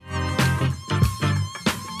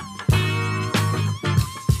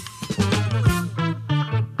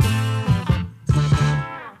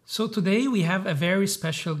So today we have a very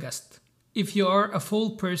special guest. If you are a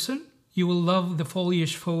fall person, you will love the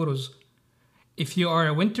foliage photos. If you are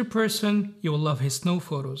a winter person, you will love his snow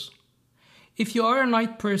photos. If you are a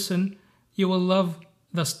night person, you will love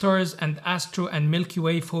the stars and astro and Milky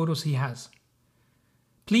Way photos he has.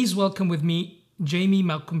 Please welcome with me Jamie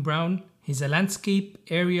Malcolm Brown. He's a landscape,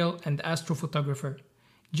 aerial, and astrophotographer.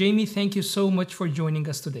 Jamie, thank you so much for joining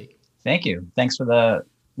us today. Thank you. Thanks for the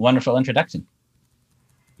wonderful introduction.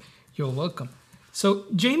 You're welcome. So,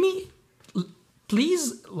 Jamie,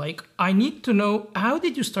 please, I need to know, how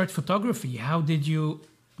did you start photography? How did you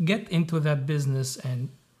get into that business, and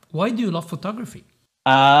why do you love photography?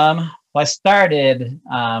 Well, I started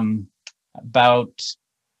about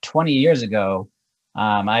 20 years ago.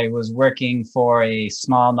 I was working for a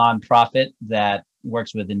small nonprofit that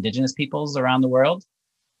works with indigenous peoples around the world.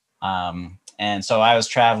 And so I was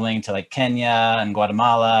traveling to Kenya and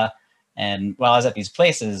Guatemala. And while I was at these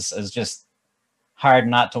places, it was just hard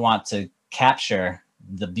not to want to capture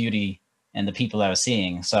the beauty and the people I was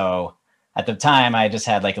seeing. So at the time, I just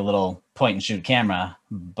had a little point and shoot camera,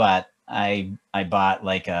 but I bought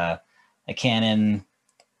a Canon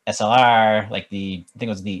SLR, I think it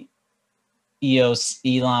was the EOS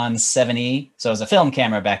Elon 7E. So it was a film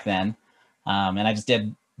camera back then. And I just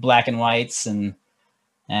did black and whites and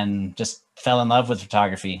just fell in love with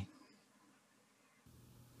photography.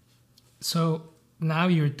 So now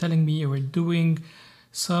you're telling me you were doing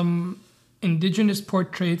some indigenous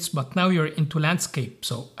portraits, but now you're into landscape.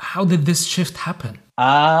 So how did this shift happen?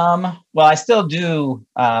 Well, I still do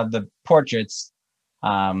the portraits,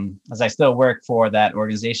 as I still work for that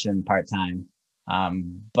organization part-time.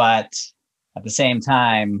 But at the same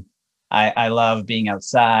time, I love being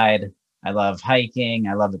outside. I love hiking.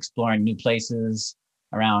 I love exploring new places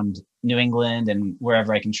around New England and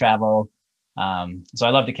wherever I can travel. So I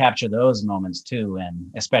love to capture those moments too,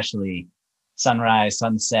 and especially sunrise,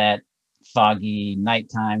 sunset, foggy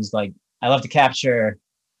night times. I love to capture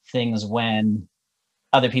things when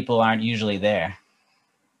other people aren't usually there.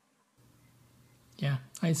 Yeah,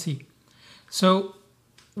 I see. So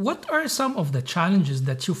what are some of the challenges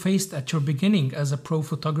that you faced at your beginning as a pro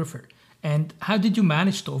photographer, and how did you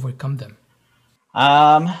manage to overcome them?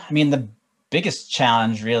 The biggest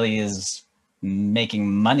challenge really is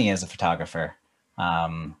making money as a photographer.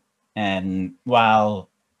 And while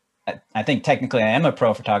I think technically I am a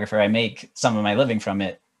pro photographer, I make some of my living from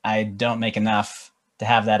it, I don't make enough to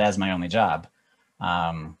have that as my only job.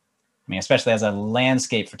 Especially as a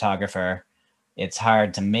landscape photographer, it's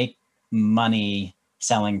hard to make money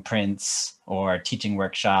selling prints or teaching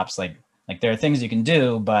workshops. There are things you can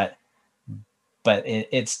do, but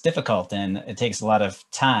it's difficult and it takes a lot of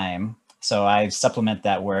time. So I supplement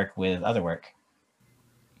that work with other work.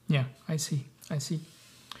 Yeah, I see.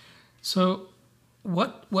 So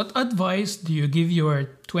what advice do you give your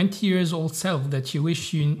 20 years old self that you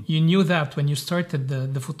wish you knew that when you started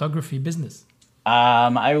the photography business?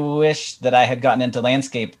 I wish that I had gotten into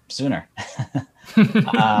landscape sooner.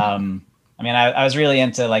 I was really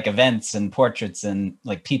into events and portraits and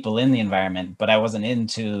people in the environment, but I wasn't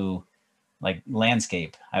into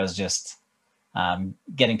landscape. I was just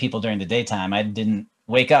getting people during the daytime. I didn't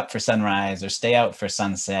wake up for sunrise or stay out for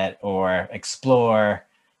sunset or explore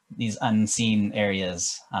these unseen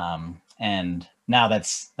areas. And now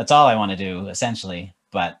that's all I want to do essentially,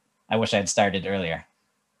 but I wish I had started earlier.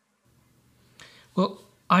 Well,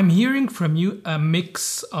 I'm hearing from you a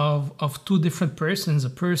mix of two different persons, a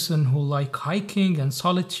person who like hiking and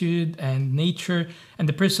solitude and nature, and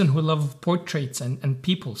the person who love portraits and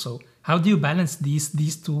people. So how do you balance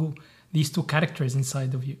these two characters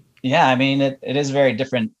inside of you? Yeah, it is very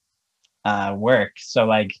different work.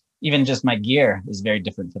 So even just my gear is very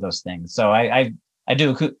different for those things. So I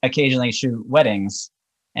do occasionally shoot weddings,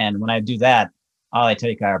 and when I do that, all I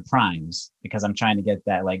take are primes because I'm trying to get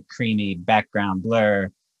that creamy background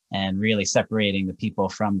blur and really separating the people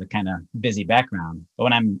from the kind of busy background. But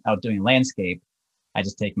when I'm out doing landscape, I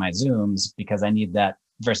just take my zooms because I need that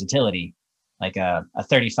versatility. A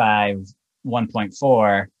 35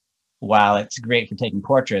 1.4, while it's great for taking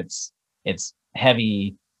portraits, it's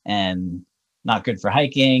heavy and not good for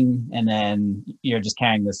hiking. And then you're just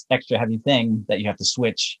carrying this extra heavy thing that you have to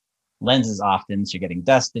switch lenses often. So you're getting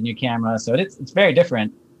dust in your camera. So it's very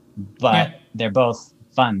different, but they're both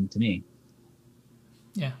fun to me.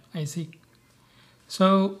 Yeah, I see.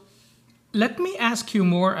 So let me ask you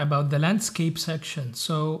more about the landscape section.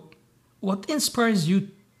 So what inspires you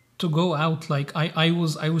to go out? I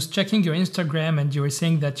was checking your Instagram, and you were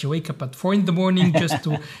saying that you wake up at 4 a.m. just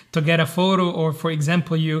to get a photo, or for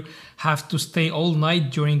example, you have to stay all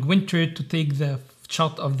night during winter to take the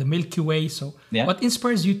shot of the Milky Way. So Yeah. what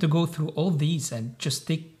inspires you to go through all these and just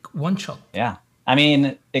take one shot? Yeah. I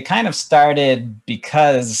mean, it kind of started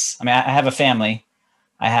because, I mean, I have a family.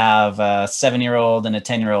 I have a 7-year-old and a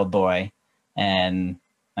 10-year-old boy. And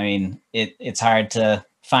I mean, it's hard to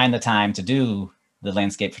find the time to do the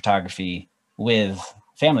landscape photography with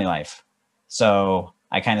family life. So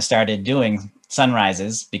I kind of started doing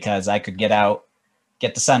sunrises because I could get out,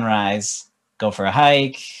 get the sunrise, go for a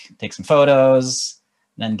hike, take some photos,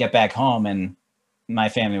 then get back home, and my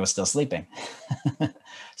family was still sleeping.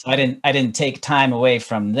 So I didn't take time away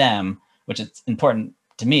from them, which is important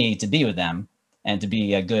to me to be with them and to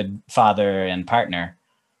be a good father and partner,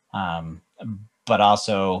 but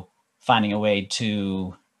also finding a way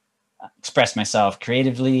to express myself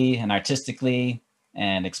creatively and artistically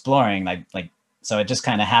and exploring. So it just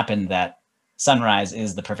kind of happened that sunrise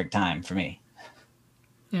is the perfect time for me.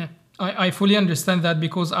 Yeah, I fully understand that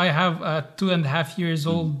because I have a 2.5 years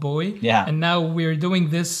old boy. Yeah. And now we're doing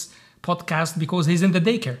this podcast because he's in the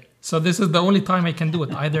daycare. So this is the only time I can do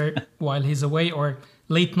it, either while he's away or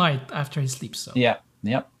late night after he sleeps. So Yeah.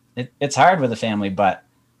 Yep. It's hard with a family, but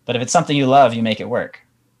if it's something you love, you make it work.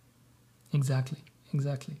 Exactly.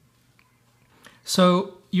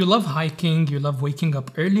 So you love hiking, you love waking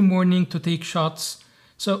up early morning to take shots.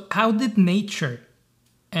 So how did nature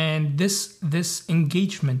and this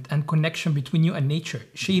engagement and connection between you and nature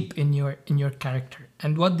shape in your character,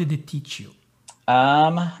 and what did it teach you? I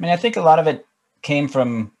mean, I think a lot of it came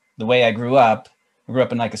from the way I grew up. I grew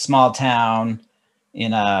up in like a small town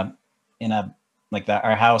in a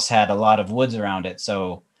our house had a lot of woods around it.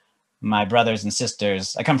 So my brothers and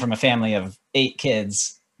sisters, I come from a family of 8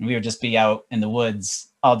 kids, and we would just be out in the woods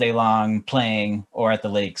all day long playing or at the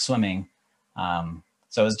lake swimming.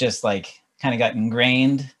 So it was just like kind of got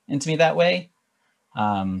ingrained into me that way.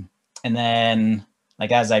 And then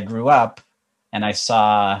like as I grew up and I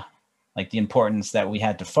saw like the importance that we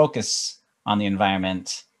had to focus on the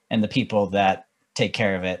environment and the people that take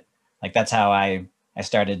care of it, like that's how I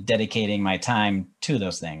started dedicating my time to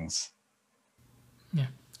those things. Yeah,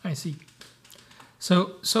 I see.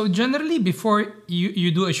 So generally before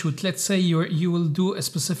you do a shoot, let's say you will do a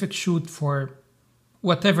specific shoot for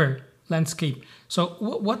whatever landscape. So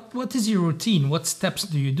what is your routine? What steps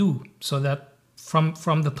do you do so that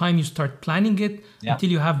from the time you start planning it until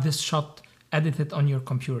you have this shot edited on your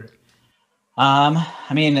computer?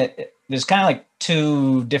 I mean, there's kind of like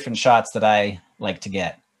 2 different shots that I like to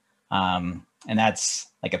get. And that's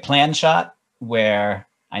like a planned shot where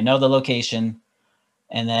I know the location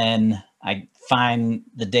and then I find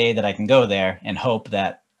the day that I can go there and hope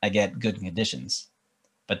that I get good conditions.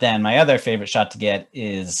 But then my other favorite shot to get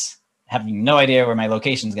is having no idea where my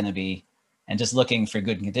location is going to be and just looking for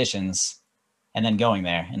good conditions and then going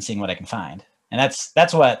there and seeing what I can find. And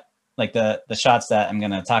that's what like the shots that I'm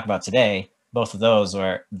going to talk about today, both of those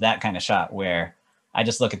were that kind of shot where I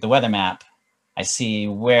just look at the weather map, I see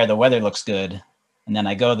where the weather looks good, and then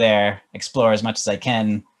I go there, explore as much as I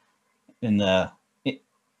can in the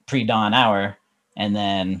pre-dawn hour, and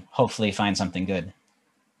then hopefully find something good.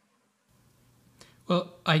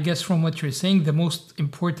 Well, I guess from what you're saying, the most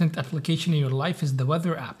important application in your life is the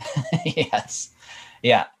weather app. Yes.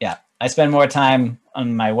 Yeah. I spend more time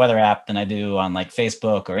on my weather app than I do on like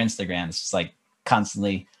Facebook or Instagram. It's just like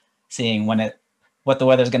constantly seeing what the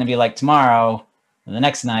weather's going to be like tomorrow, or the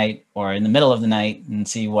next night, or in the middle of the night, and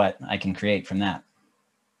see what I can create from that.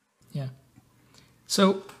 Yeah.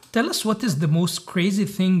 So tell us, what is the most crazy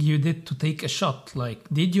thing you did to take a shot? Like,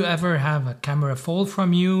 did you ever have a camera fall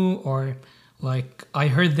from you, or like I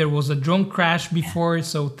heard there was a drone crash before?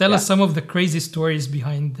 So tell us some of the crazy stories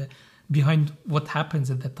behind what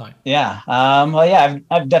happens at that time. Yeah. Well, yeah,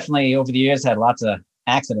 I've definitely over the years had lots of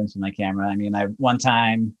accidents with my camera. I mean, one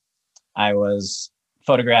time I was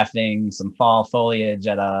photographing some fall foliage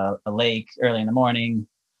at a lake early in the morning,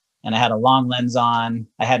 and I had a long lens on.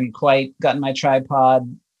 I hadn't quite gotten my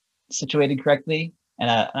tripod situated correctly,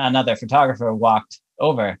 and another photographer walked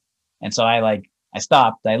over, and so I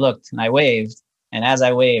stopped, I looked, and I waved, and as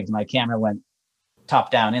I waved, my camera went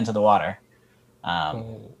top down into the water.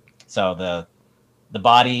 So the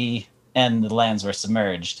body and the lens were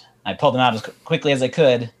submerged. I pulled them out as quickly as I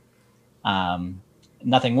could.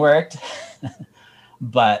 Nothing worked.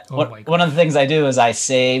 But one of the things I do is I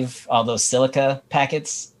save all those silica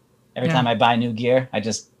packets. Every time I buy new gear, I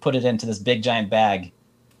just put it into this big giant bag.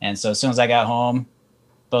 And so as soon as I got home,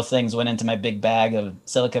 both things went into my big bag of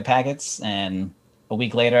silica packets. And a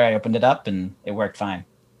week later, I opened it up and it worked fine.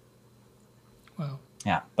 Wow.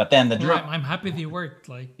 Yeah. But then the drone. I'm happy they worked.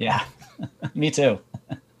 Yeah, me too.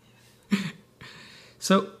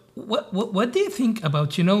 So what do you think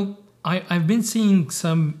about, I've been seeing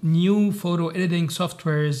some new photo editing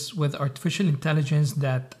softwares with artificial intelligence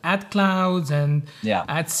that add clouds and Yeah.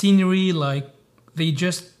 add scenery. Like they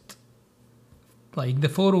just, like the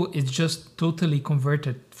photo is just totally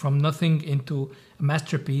converted from nothing into a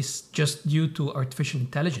masterpiece just due to artificial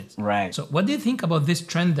intelligence. Right. So, what do you think about this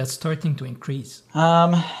trend that's starting to increase?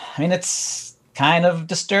 I mean, it's kind of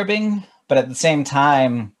disturbing, but at the same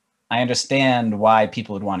time, I understand why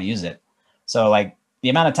people would want to use it. So, like the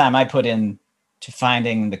amount of time I put in to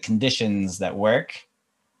finding the conditions that work,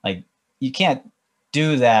 like you can't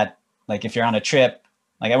do that. Like if you're on a trip,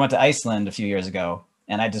 like I went to Iceland a few years ago,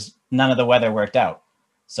 and I just none of the weather worked out,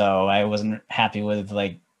 so I wasn't happy with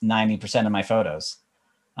like 90% of my photos.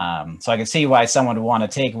 So I can see why someone would want to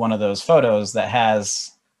take one of those photos that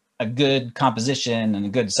has a good composition and a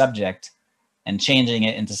good subject and changing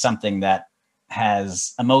it into something that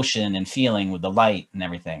has emotion and feeling with the light and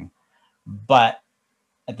everything. But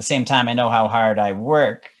at the same time, I know how hard I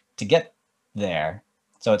work to get there.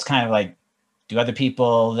 So it's kind of like, do other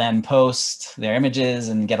people then post their images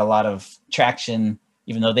and get a lot of traction,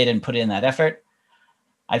 even though they didn't put in that effort?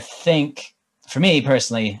 I think for me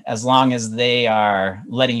personally, as long as they are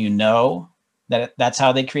letting you know that that's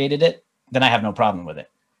how they created it, then I have no problem with it.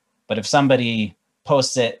 But if somebody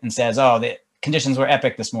posts it and says, "Oh, the conditions were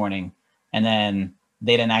epic this morning," and then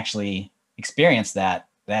they didn't actually experience that,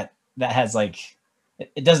 that has like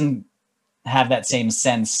it doesn't have that same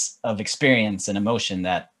sense of experience and emotion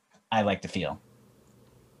that I like to feel.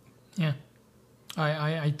 Yeah,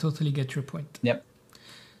 I totally get your point. Yep.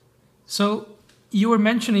 So, you were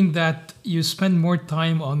mentioning that you spend more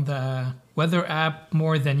time on the weather app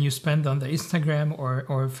more than you spend on the Instagram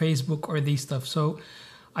or Facebook or these stuff. So,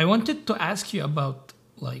 I wanted to ask you about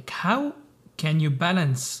like how can you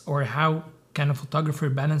balance or how can a photographer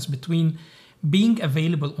balance between being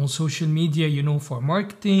available on social media, for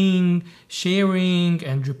marketing, sharing,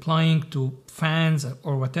 and replying to fans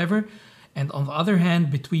or whatever, and on the other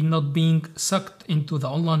hand, between not being sucked into the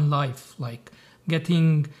online life, like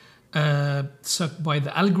getting sucked by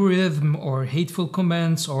the algorithm or hateful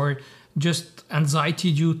comments or just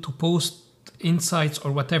anxiety due to post insights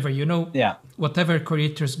or whatever, Yeah. whatever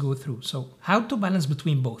creators go through. So how to balance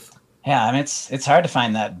between both? Yeah, I mean it's hard to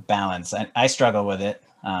find that balance. I struggle with it.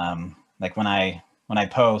 Like when I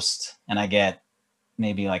post and I get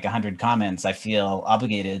maybe like 100 comments, I feel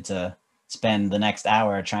obligated to spend the next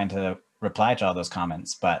hour trying to reply to all those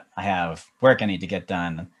comments. But I have work I need to get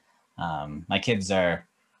done. My kids are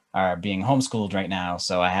being homeschooled right now,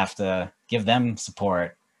 so I have to give them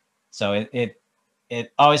support. So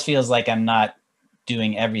it always feels like I'm not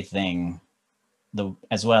doing everything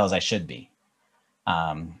as well as I should be.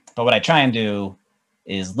 But what I try and do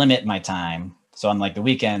is limit my time. So on like the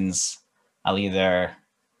weekends, I'll either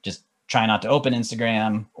just try not to open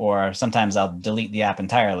Instagram, or sometimes I'll delete the app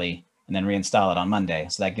entirely and then reinstall it on Monday.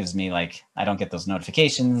 So that gives me like, I don't get those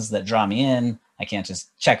notifications that draw me in. I can't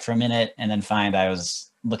just check for a minute and then find I was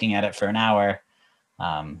looking at it for an hour.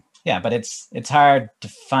 Yeah, but it's hard to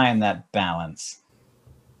find that balance.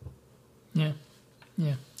 Yeah,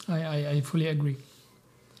 yeah, I fully agree.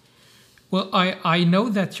 Well, I know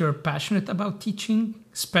that you're passionate about teaching,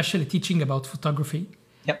 especially teaching about photography.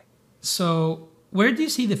 Yep. So, where do you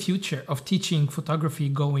see the future of teaching photography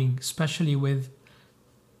going, especially with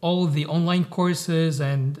all the online courses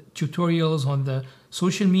and tutorials on the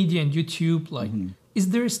social media and YouTube? Like,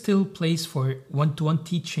 is there still place for one-to-one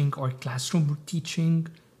teaching or classroom teaching?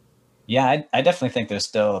 Yeah, I definitely think there's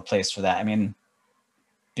still a place for that. I mean,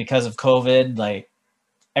 because of COVID, like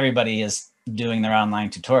everybody is doing their online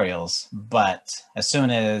tutorials, but as soon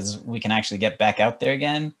as we can actually get back out there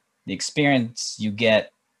again, the experience you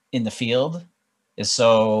get in the field is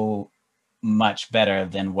so much better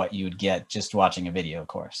than what you would get just watching a video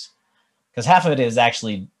course. Because half of it is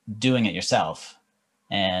actually doing it yourself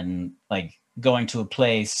and like going to a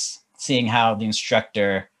place, seeing how the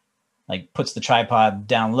instructor like puts the tripod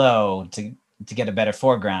down low to get a better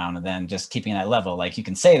foreground than just keeping it at level. Like you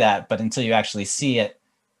can say that, but until you actually see it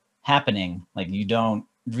happening, like you don't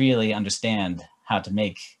really understand how to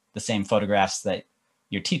make the same photographs that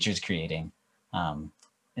your teacher's creating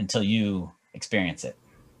until you experience it.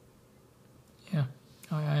 Yeah,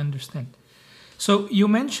 I understand. So you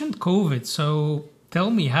mentioned COVID. So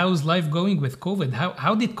tell me, how's life going with COVID?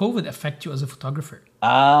 How did COVID affect you as a photographer?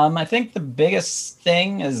 I think the biggest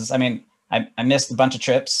thing is, I mean, I missed a bunch of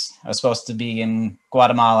trips. I was supposed to be in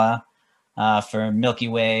Guatemala for Milky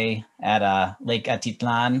Way at Lake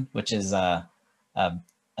Atitlan, which is a,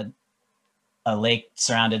 a lake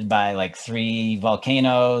surrounded by like 3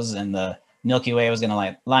 volcanoes, and the Milky Way was going to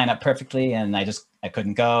like line up perfectly, and I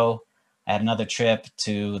couldn't go. I I had another trip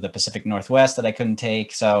to the Pacific Northwest that I couldn't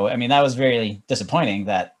take. So, I mean, that was very disappointing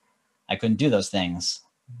that I couldn't do those things.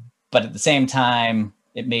 But at the same time,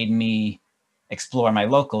 it made me explore my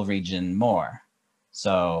local region more.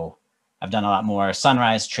 So I've done a lot more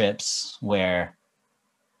sunrise trips where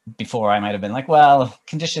before I might have been like, well,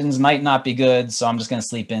 conditions might not be good, so I'm just going to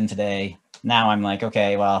sleep in today. Now I'm like,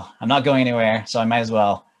 okay, well, I'm not going anywhere, so I might as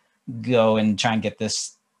well go and try and get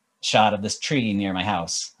this shot of this tree near my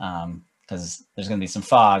house, because there's going to be some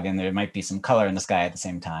fog and there might be some color in the sky at the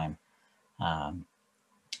same time.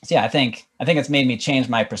 So yeah, I think it's made me change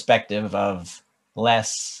my perspective of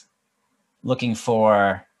less looking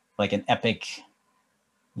for like an epic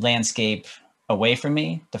landscape away from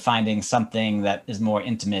me to finding something that is more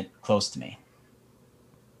intimate close to me.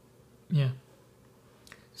 Yeah.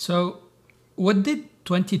 So, what did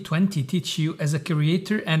 2020 teach you as a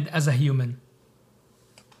creator and as a human?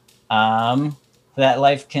 That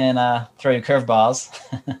life can throw you curveballs.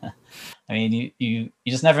 I mean, you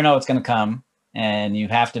just never know what's going to come, and you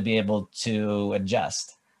have to be able to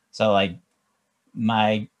adjust. So like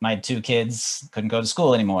my two kids couldn't go to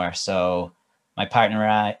school anymore, so my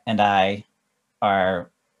partner and I are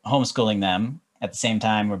homeschooling them. At the same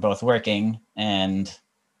time, we're both working and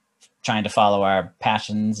trying to follow our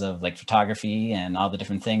passions of like photography and all the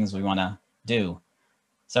different things we want to do.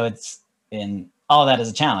 So it's in all of that is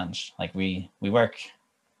a challenge. Like we work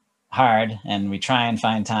hard and we try and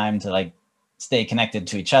find time to like stay connected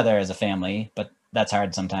to each other as a family, but that's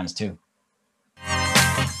hard sometimes too.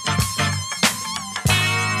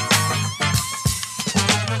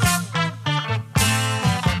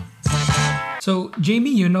 So,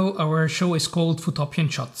 Jamie, you know our show is called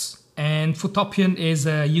Photopian Shots, and Photopian is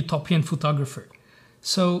a utopian photographer.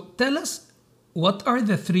 So, tell us, what are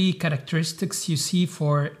the 3 characteristics you see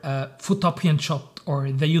for a Photopian shot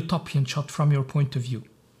or the utopian shot from your point of view?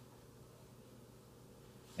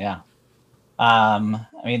 Yeah. I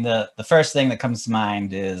mean, the first thing that comes to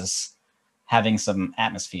mind is having some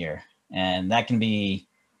atmosphere, and that can be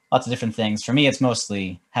lots of different things. For me, it's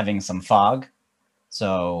mostly having some fog.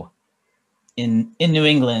 So in New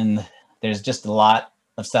England, there's just a lot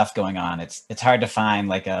of stuff going on. It's hard to find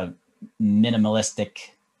like a minimalistic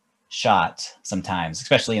shot sometimes,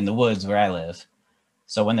 especially in the woods where I live.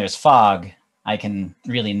 So when there's fog, I can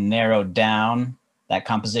really narrow down that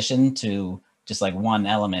composition to just like one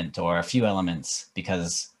element or a few elements,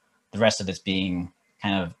 because the rest of it's being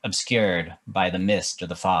kind of obscured by the mist or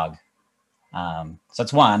the fog. So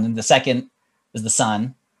that's one. And the second is the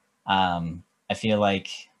sun. I feel like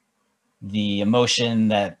the emotion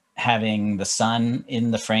that having the sun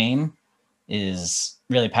in the frame is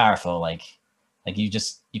really powerful. Like you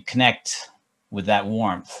connect with that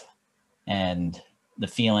warmth and the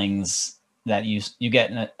feelings that you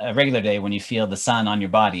get in a regular day. When you feel the sun on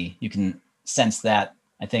your body, you can sense that,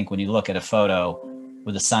 I think, when you look at a photo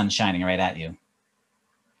with the sun shining right at you.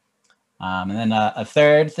 And then a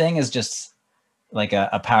third thing is just like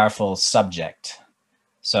a powerful subject.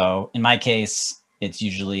 So in my case, it's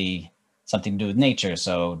usually something to do with nature.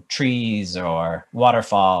 So trees or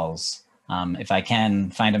waterfalls. If I can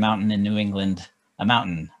find a mountain in New England, a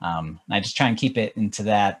mountain. I just try and keep it into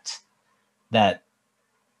that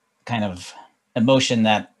kind of emotion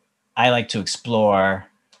that I like to explore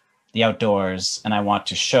the outdoors, and I want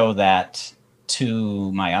to show that to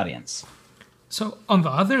my audience. So, on the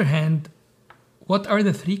other hand, what are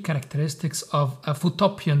the 3 characteristics of a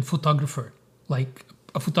photopian photographer? Like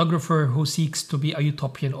a photographer who seeks to be a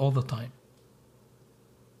utopian all the time?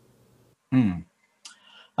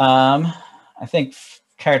 I think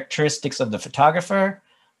characteristics of the photographer,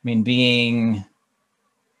 I mean, being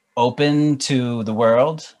open to the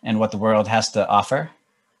world and what the world has to offer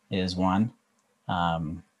is one.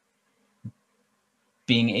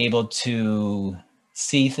 Being able to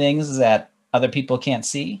see things that other people can't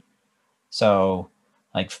see. So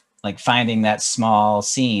like finding that small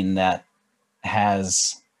scene that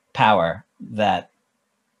has power that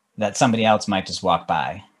somebody else might just walk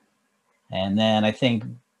by. And then I think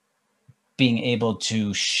being able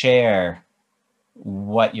to share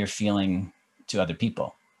what you're feeling to other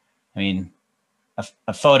people. I mean,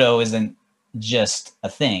 a photo isn't just a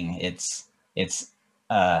thing. It's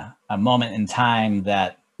a moment in time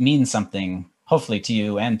that means something, hopefully to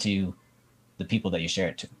you and to the people that you share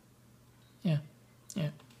it to.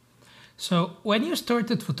 Yeah. So when you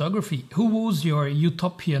started photography, who was your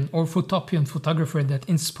utopian or photopian photographer that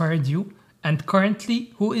inspired you? And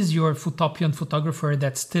currently, who is your photopian photographer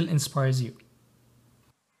that still inspires you?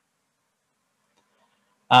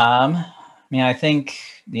 I mean, I think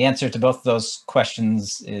the answer to both of those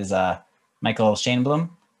questions is Michael Shainblum.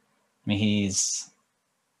 I mean,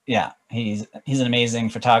 he's an amazing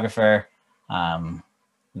photographer. Um,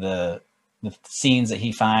 the the scenes that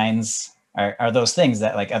he finds are those things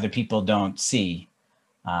that like other people don't see.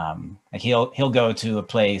 Like he'll go to a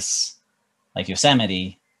place like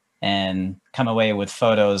Yosemite and come away with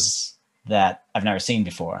photos that I've never seen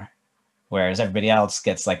before, whereas everybody else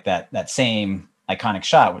gets like that same iconic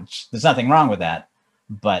shot, which there's nothing wrong with that,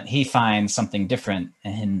 but he finds something different,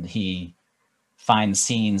 and he finds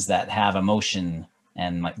scenes that have emotion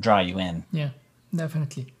and like draw you in. Yeah,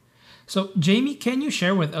 definitely. So, Jamie, can you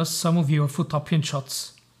share with us some of your Photopian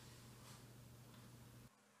shots?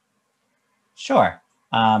 Sure.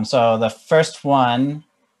 So the first one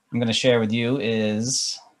I'm going to share with you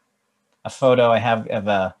is a photo I have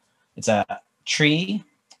of it's a tree,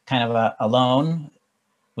 kind of alone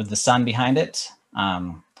with the sun behind it.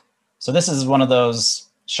 So this is one of those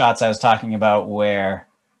shots I was talking about where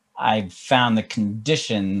I found the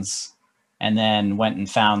conditions and then went and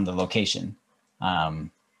found the location.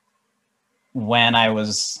 When I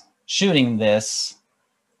was shooting this,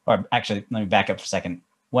 or actually, let me back up for a second.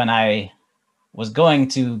 When I was going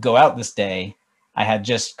to go out this day, I had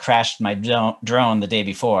just crashed my drone the day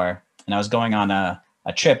before, and I was going on a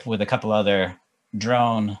trip with a couple other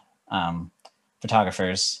drone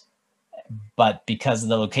photographers. But because of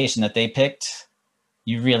the location that they picked,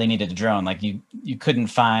 you really needed a drone. Like you couldn't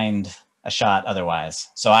find a shot otherwise.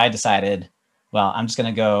 So I decided, well, I'm just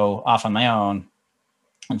going to go off on my own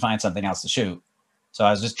and find something else to shoot. So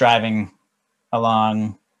I was just driving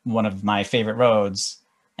along one of my favorite roads,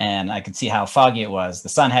 and I could see how foggy it was. The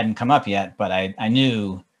sun hadn't come up yet, but I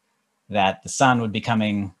knew that the sun would be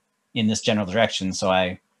coming in this general direction. So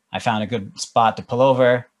I found a good spot to pull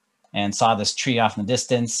over and saw this tree off in the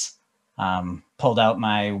distance, pulled out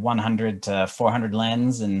my 100 to 400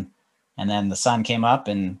 lens, and then the sun came up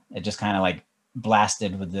and it just kind of like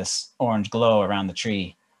blasted with this orange glow around the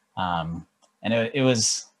tree. And it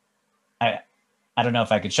was, I don't know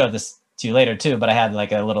if I could show this to you later too, but I had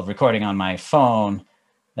like a little recording on my phone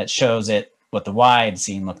that shows it what the wide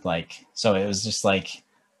scene looked like. So it was just like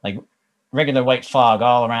regular white fog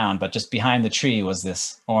all around, but just behind the tree was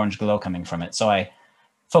this orange glow coming from it. So I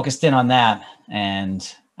focused in on that,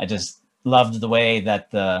 and I just loved the way that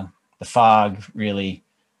the fog really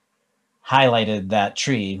highlighted that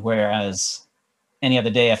tree. Whereas any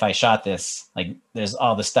other day, if I shot this, like there's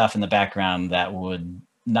all the stuff in the background that would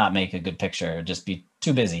not make a good picture, or just be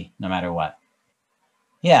too busy no matter what.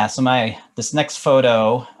 Yeah, so this next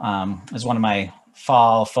photo is one of my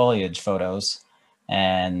fall foliage photos,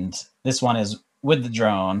 and this one is with the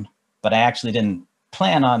drone, but I actually didn't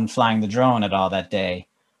plan on flying the drone at all that day.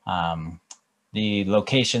 The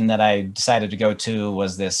location that I decided to go to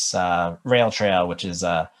was this rail trail, which is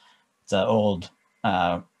it's an old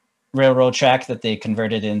railroad track that they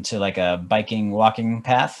converted into like a biking, walking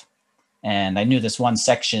path. And I knew this one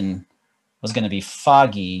section was going to be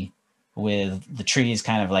foggy with the trees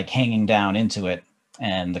kind of like hanging down into it.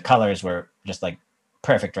 And the colors were just like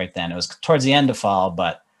perfect right then. It was towards the end of fall,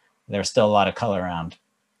 but there was still a lot of color around.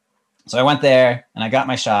 So I went there and I got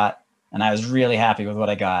my shot, and I was really happy with what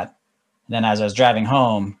I got. And then as I was driving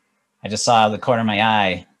home, I just saw the corner of my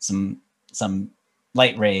eye, some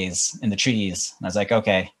light rays in the trees. And I was like,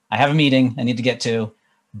 okay, I have a meeting I need to get to,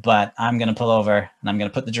 but I'm going to pull over and I'm going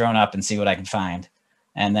to put the drone up and see what I can find.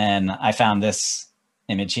 And then I found this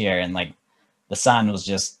image here, and like the sun was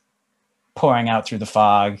just pouring out through the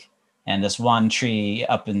fog, and this one tree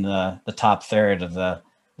up in the top third of the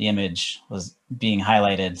image was being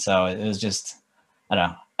highlighted. So it was just, I don't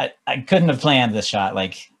know, I couldn't have planned this shot.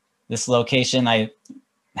 Like this location, I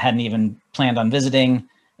hadn't even planned on visiting.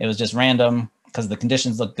 It was just random because the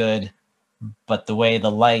conditions look good, but the way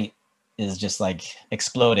the light is just like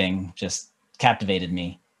exploding just captivated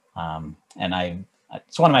me. And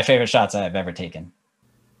it's one of my favorite shots I've ever taken.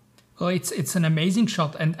 Well, it's an amazing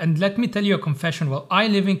shot, and let me tell you a confession. Well, I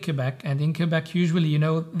live in Quebec, and in Quebec, usually, you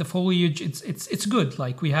know, the foliage it's good.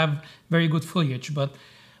 Like we have very good foliage, but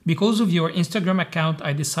because of your Instagram account,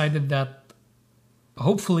 I decided that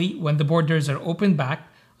hopefully, when the borders are open back,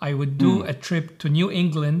 I would do a trip to New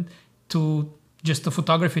England, to just a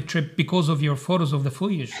photography trip, because of your photos of the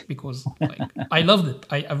foliage. Because like I loved it.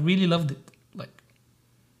 I really loved it. Like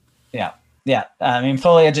yeah. I mean,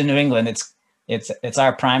 foliage in New England, it's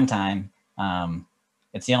our prime time.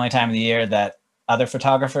 It's the only time of the year that other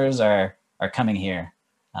photographers are coming here.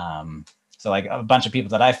 So like a bunch of people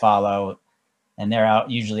that I follow, and they're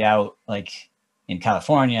usually out like in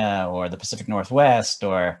California or the Pacific Northwest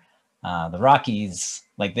or the Rockies.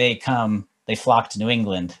 Like they flock to New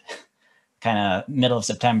England kind of middle of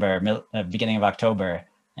September, beginning of October,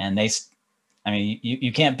 and they I mean,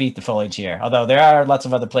 you can't beat the foliage here. Although there are lots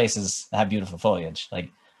of other places that have beautiful foliage.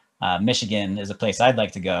 Like Michigan is a place I'd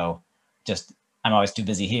like to go. Just I'm always too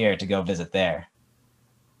busy here to go visit there.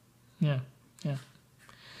 Yeah, yeah.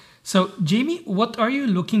 So, Jamie, what are you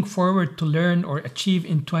looking forward to learn or achieve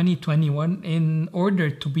in 2021 in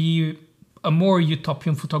order to be a more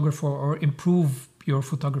utopian photographer or improve your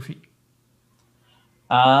photography?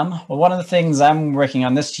 Well, one of the things I'm working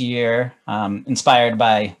on this year, inspired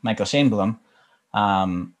by Michael Shainblum,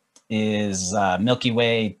 um, is Milky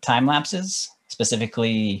Way time lapses,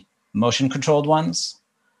 specifically motion controlled ones.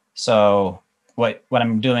 So what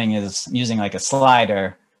I'm doing is using like a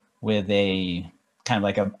slider with a kind of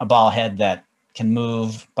like a ball head that can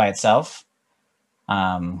move by itself.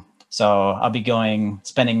 So I'll be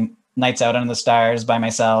spending nights out under the stars by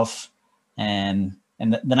myself. And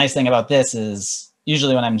the nice thing about this is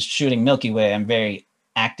usually when I'm shooting Milky Way, I'm very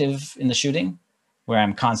active in the shooting, where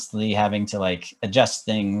I'm constantly having to like adjust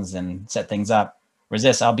things and set things up. Whereas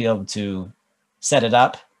this, I'll be able to set it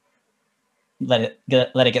up, let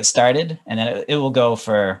it get started, and then it will go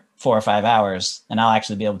for 4 or 5 hours, and I'll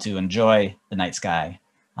actually be able to enjoy the night sky.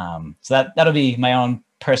 So that'll be my own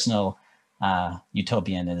personal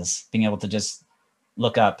utopian, is being able to just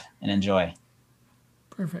look up and enjoy.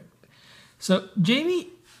 Perfect. So, Jamie,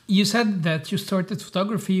 you said that you started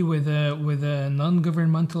photography with a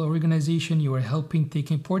non-governmental organization. You were helping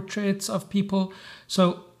taking portraits of people.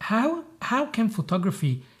 So, how can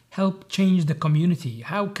photography help change the community?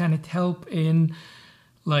 How can it help in,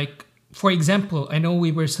 like, for example, I know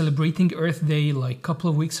we were celebrating Earth Day like a couple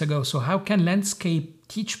of weeks ago. So, how can landscape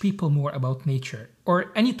teach people more about nature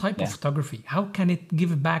or any type of photography? How can it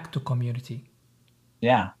give back to community?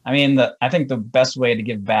 Yeah, I mean, I think the best way to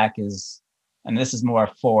give back is, and this is more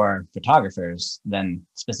for photographers than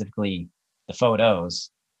specifically the photos,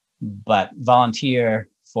 but volunteer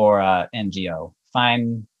for a NGO.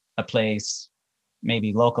 Find a place,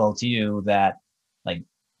 maybe local to you, that like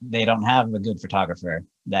they don't have a good photographer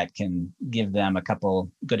that can give them a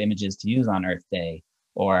couple good images to use on Earth Day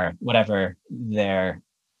or whatever their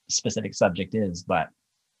specific subject is. But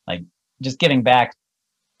like just giving back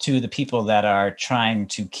to the people that are trying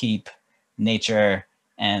to keep nature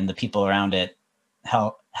and the people around it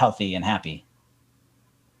healthy and happy.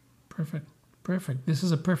 Perfect. Perfect. This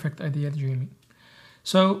is a perfect idea, Jamie.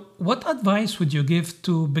 So, what advice would you give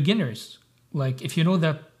to beginners? Like, if you know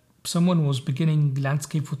that someone was beginning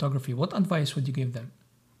landscape photography, what advice would you give them?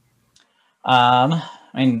 I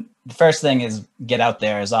mean, the first thing is get out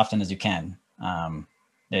there as often as you can.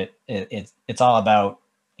 It's all about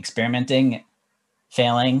experimenting,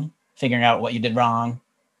 failing, figuring out what you did wrong,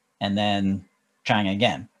 and then trying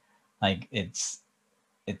again. Like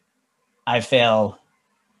I fail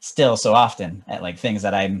still so often at like things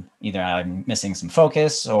that I'm missing some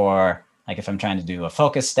focus, or like if I'm trying to do a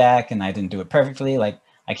focus stack and I didn't do it perfectly, like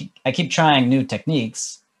I keep trying new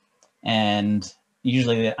techniques, and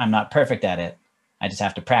usually I'm not perfect at it. I just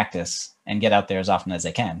have to practice and get out there as often as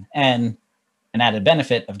I can. And an added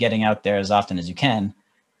benefit of getting out there as often as you can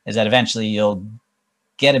is that eventually you'll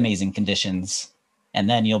get amazing conditions, and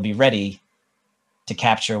then you'll be ready to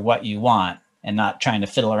capture what you want and not trying to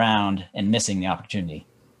fiddle around and missing the opportunity.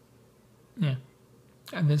 Yeah.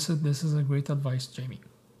 And this is a great advice, Jamie.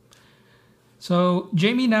 So,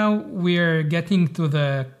 Jamie, now we're getting to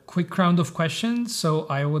the quick round of questions. So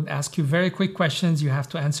I would ask you very quick questions. You have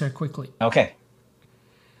to answer quickly. Okay.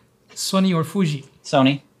 Sony or Fuji?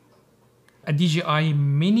 Sony. A DJI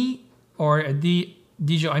Mini or a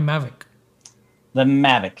DJI Mavic? The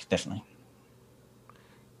Mavic, definitely.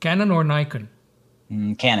 Canon or Nikon?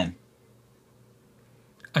 Canon.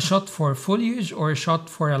 A shot for foliage or a shot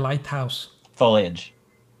for a lighthouse? Foliage.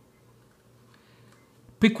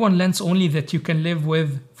 Pick one lens only that you can live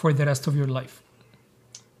with for the rest of your life.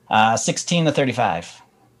 16 to 35.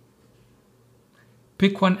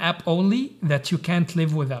 Pick one app only that you can't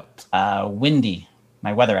live without. Windy,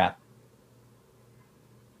 my weather app.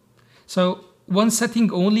 So one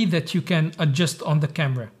setting only that you can adjust on the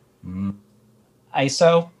camera.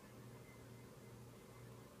 ISO.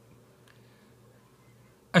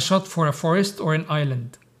 A shot for a forest or an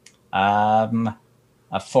island. A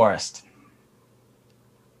forest.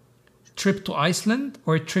 Trip to Iceland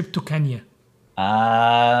or a trip to Kenya.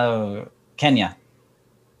 Kenya.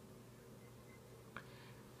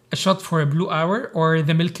 A shot for a blue hour or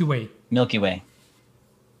the Milky Way. Milky Way.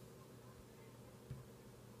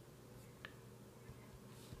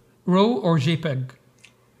 RAW or JPEG.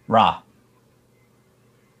 RAW.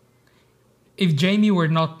 If Jamie were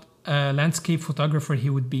not a landscape photographer, he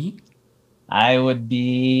would be? I would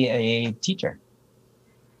be a teacher.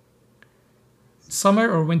 Summer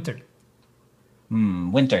or winter.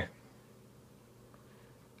 Winter.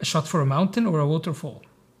 A shot for a mountain or a waterfall?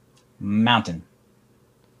 Mountain.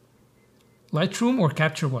 Lightroom or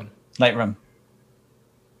Capture One? Lightroom.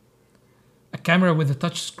 A camera with a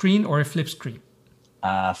touch screen or a flip screen?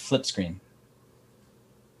 Flip screen.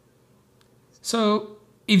 So,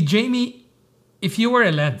 if you were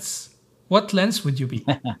a lens, what lens would you be?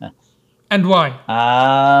 And why?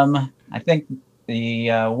 I think the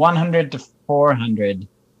 100 to 400,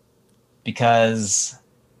 because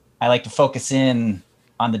I like to focus in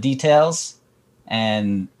on the details,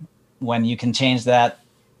 and when you can change that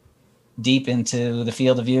deep into the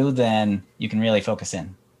field of view, then you can really focus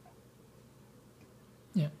in.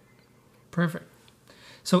 Yeah, perfect.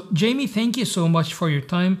 So, Jamie, thank you so much for your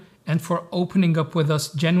time and for opening up with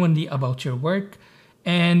us genuinely about your work.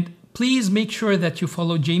 And please make sure that you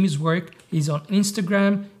follow Jamie's work. He's on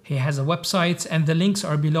Instagram, he has a website, and the links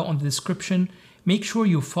are below on the description. Make sure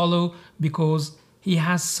you follow because he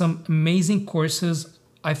has some amazing courses.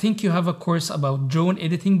 I think you have a course about drone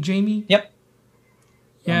editing, Jamie. Yep.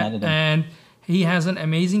 Yeah, and he has an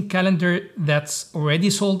amazing calendar that's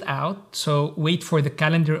already sold out. So wait for the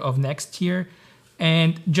calendar of next year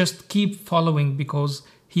and just keep following because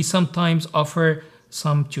he sometimes offers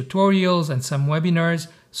some tutorials and some webinars.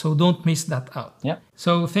 So don't miss that out. Yep.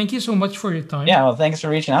 So thank you so much for your time. Yeah, well, thanks for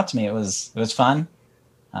reaching out to me. It was fun.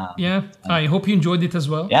 Yeah, I hope you enjoyed it as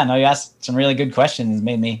well. Yeah, no, you asked some really good questions.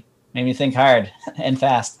 Made me think hard and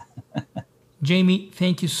fast. Jamie,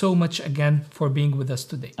 thank you so much again for being with us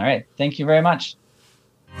today. All right. Thank you very much.